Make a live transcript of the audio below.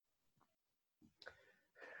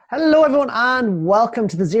Hello, everyone, and welcome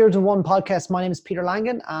to the 0 to 1 podcast. My name is Peter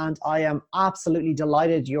Langan, and I am absolutely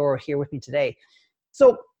delighted you're here with me today.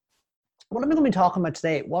 So, what am I going to be talking about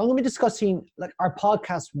today? Well, I'm going to be discussing, are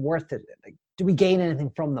podcasts worth it? Do we gain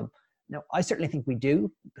anything from them? Now, I certainly think we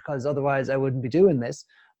do, because otherwise I wouldn't be doing this.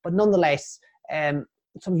 But nonetheless, some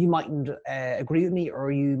of you mightn't agree with me,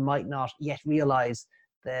 or you might not yet realize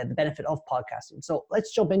the benefit of podcasting. So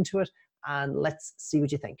let's jump into it and let's see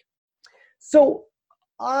what you think. So,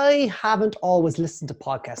 I haven't always listened to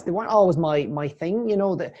podcasts. They weren't always my thing.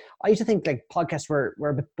 I used to think podcasts were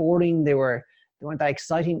a bit boring. They weren't that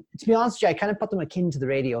exciting. To be honest with you, I kind of put them akin to the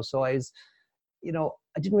radio. So I was,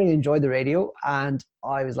 I didn't really enjoy the radio, and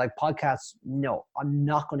I was like, podcasts, no, I'm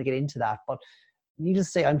not going to get into that. But needless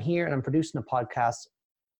to say, I'm here and I'm producing a podcast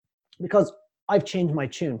because I've changed my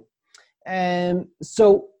tune.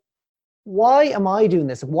 So why am I doing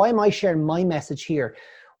this? Why am I sharing my message here?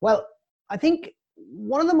 Well, I think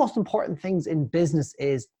one of the most important things in business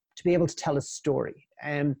is to be able to tell a story.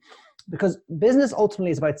 Because business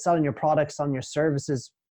ultimately is about selling your products, selling your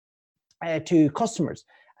services to customers.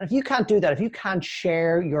 And if you can't do that, if you can't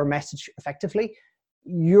share your message effectively,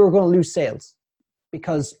 you're going to lose sales,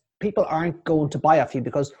 because people aren't going to buy off you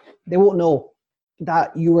because they won't know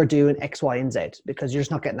that you are doing X, Y, and Z, because you're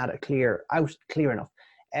just not getting that clear enough.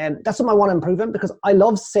 And that's something I want to improve in, because I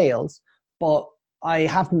love sales, but I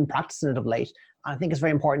haven't been practicing it of late. I think it's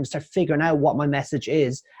very important to start figuring out what my message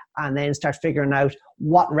is, and then start figuring out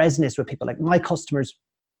what resonates with people, like my customers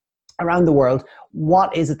around the world.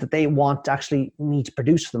 What is it that they want to actually need to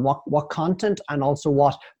produce for them? What content, and also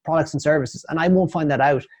what products and services. And I won't find that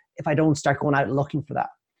out if I don't start going out and looking for that.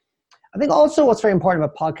 I think also what's very important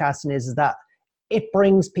about podcasting is that it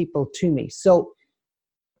brings people to me. So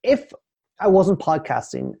if I wasn't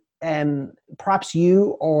podcasting, perhaps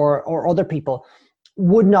you or other people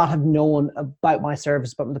would not have known about my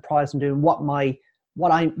service, about the products I'm doing, what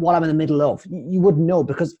I'm in the middle of. You wouldn't know,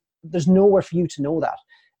 because there's nowhere for you to know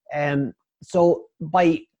that. So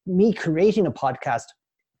by me creating a podcast,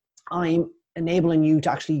 I'm enabling you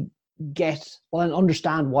to actually get and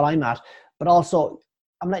understand what I'm at, but also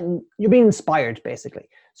you're being inspired, basically.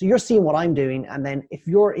 So you're seeing what I'm doing, and then if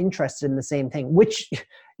you're interested in the same thing, which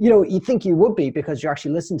you think you would be because you're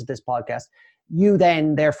actually listening to this podcast, you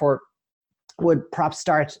then therefore would perhaps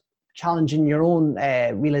start challenging your own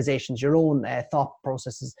realizations, your own thought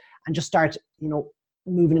processes, and just start,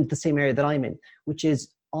 moving into the same area that I'm in, which is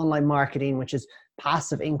online marketing, which is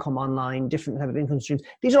passive income online, different type of income streams.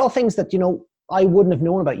 These are all things that, I wouldn't have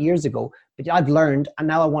known about years ago, but I've learned, and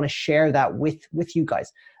now I want to share that with you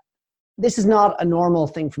guys. This is not a normal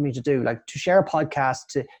thing for me to do, like to share a podcast,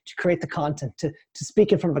 to create the content, to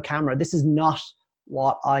speak in front of a camera. This is not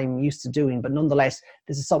what I'm used to doing, but nonetheless,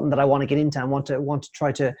 this is something that I want to get into and want to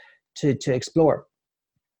try to explore.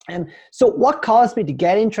 And so what caused me to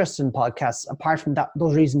get interested in podcasts, apart from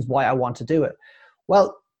those reasons why I want to do it?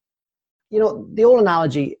 Well, the old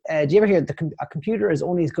analogy, do you ever hear a computer is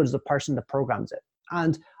only as good as the person that programs it?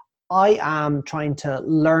 And I am trying to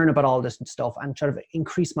learn about all this stuff and try to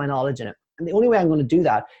increase my knowledge in it. And the only way I'm going to do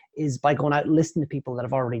that is by going out and listening to people that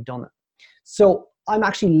have already done it. So I'm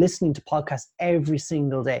actually listening to podcasts every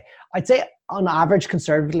single day. I'd say on average,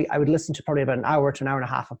 conservatively, I would listen to probably about an hour to an hour and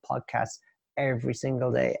a half of podcasts every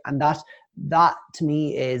single day. And that to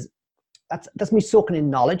me that's me soaking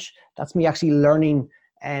in knowledge. That's me actually learning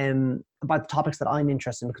about the topics that I'm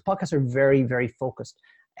interested in, because podcasts are very, very focused.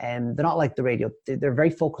 They're not like the radio. They're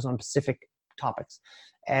very focused on specific topics.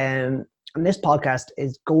 And this podcast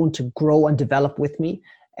is going to grow and develop with me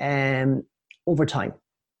over time.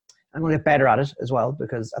 I'm going to get better at it as well,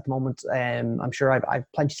 because at the moment, I'm sure I've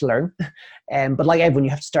plenty to learn. But like everyone,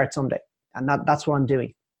 you have to start someday. And that's what I'm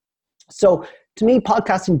doing. So to me,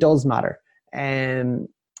 podcasting does matter.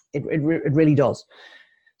 It really does.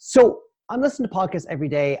 So I'm listening to podcasts every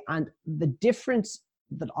day. And the difference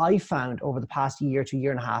that I found over the past year to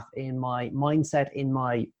year and a half in my mindset, in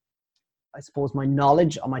my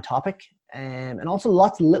knowledge on my topic, and also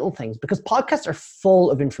lots of little things, because podcasts are full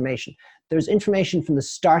of information. There's information from the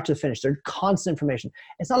start to finish. There's constant information.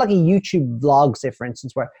 It's not like a YouTube vlog, say, for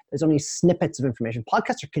instance, where there's only snippets of information.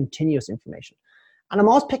 Podcasts are continuous information. And I'm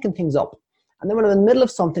always picking things up. And then when I'm in the middle of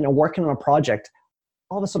something or working on a project,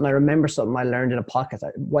 all of a sudden I remember something I learned in a podcast,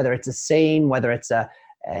 whether it's a saying, whether it's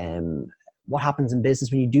what happens in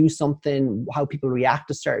business when you do something, how people react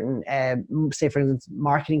to certain, say, for instance,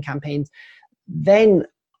 marketing campaigns. Then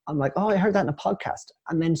I'm like, oh, I heard that in a podcast.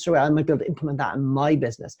 And then so I might be able to implement that in my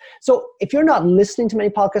business. So if you're not listening to many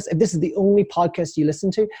podcasts, if this is the only podcast you listen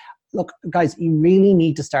to, look, guys, you really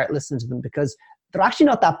need to start listening to them, because they're actually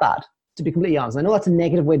not that bad. to be completely honest. I know that's a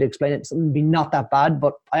negative way to explain it. Something be not that bad,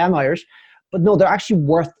 but I am Irish. But no, they're actually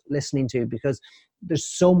worth listening to because there's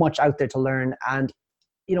so much out there to learn. And,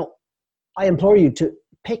 you know, I implore you to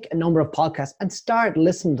pick a number of podcasts and start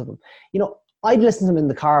listening to them. You know, I listen to them in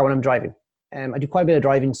the car when I'm driving. I do quite a bit of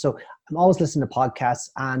driving, so I'm always listening to podcasts.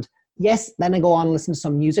 And yes, then I go on and listen to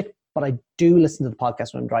some music, but I do listen to the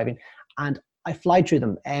podcast when I'm driving. And I fly through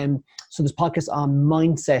them. So there's podcasts on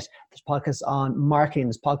mindset, there's podcasts on marketing,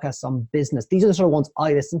 there's podcasts on business. These are the sort of ones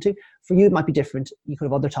I listen to. For you, it might be different. You could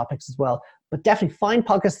have other topics as well. But definitely find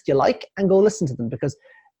podcasts that you like and go listen to them because,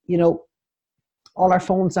 you know, all our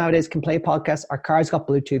phones nowadays can play podcasts. Our cars got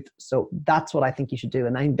Bluetooth. So that's what I think you should do.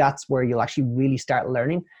 And I think that's where you'll actually really start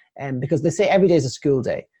learning. Because they say every day is a school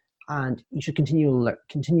day. And you should continue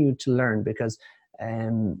to learn because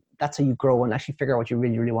that's how you grow and actually figure out what you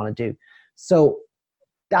really, really want to do. So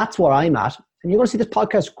that's where I'm at. And you're going to see this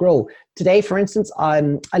podcast grow. Today, for instance, I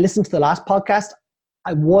listened to the last podcast.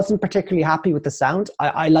 I wasn't particularly happy with the sound.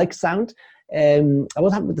 I like sound. I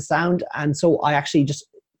wasn't happy with the sound. And so I actually just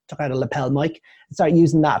took out a lapel mic and started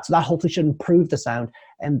using that. So that hopefully should improve the sound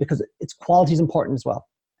because its quality is important as well.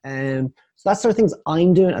 So that's sort of things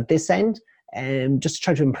I'm doing at this end just to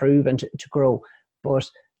try to improve and to grow. But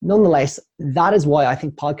nonetheless, that is why I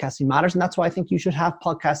think podcasting matters. And that's why I think you should have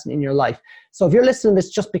podcasting in your life. So if you're listening to this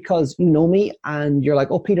just because you know me and you're like,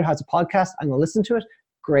 oh, Peter has a podcast, I'm going to listen to it.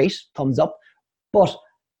 Great, thumbs up. But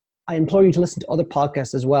I implore you to listen to other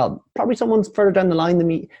podcasts as well. Probably someone's further down the line than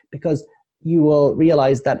me because you will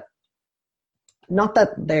realize that not that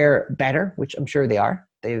they're better, which I'm sure they are.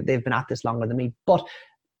 They've been at this longer than me, but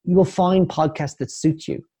you will find podcasts that suit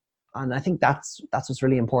you. And I think that's what's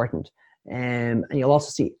really important. And you'll also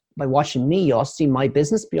see, by watching me, you'll also see my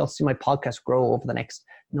business, but you'll see my podcast grow over the next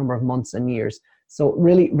number of months and years. So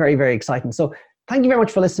really very, very exciting. So thank you very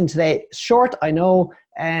much for listening today. Short, I know,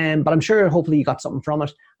 but I'm sure hopefully you got something from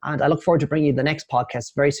it. And I look forward to bringing you the next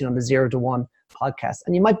podcast very soon on the 0 to 1 podcast.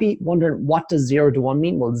 And you might be wondering, what does 0 to 1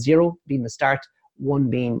 mean? Well, 0 being the start, 1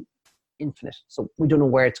 being infinite. So we don't know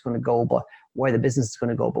where it's going to go, but where the business is going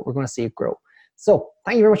to go, but we're going to see it grow. So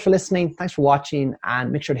thank you very much for listening. Thanks for watching,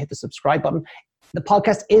 and make sure to hit the subscribe button. The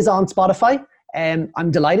podcast is on Spotify. I'm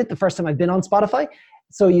delighted. The first time I've been on Spotify.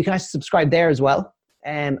 So you can actually subscribe there as well.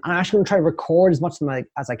 And I'm actually going to try to record as much of them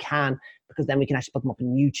as I can, because then we can actually put them up on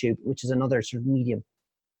YouTube, which is another sort of medium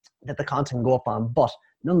that the content can go up on. But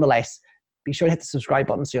nonetheless, be sure to hit the subscribe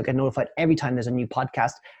button so you'll get notified every time there's a new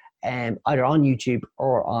podcast, either on YouTube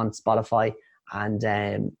or on Spotify.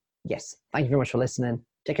 And yes, thank you very much for listening.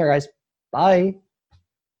 Take care, guys. Bye.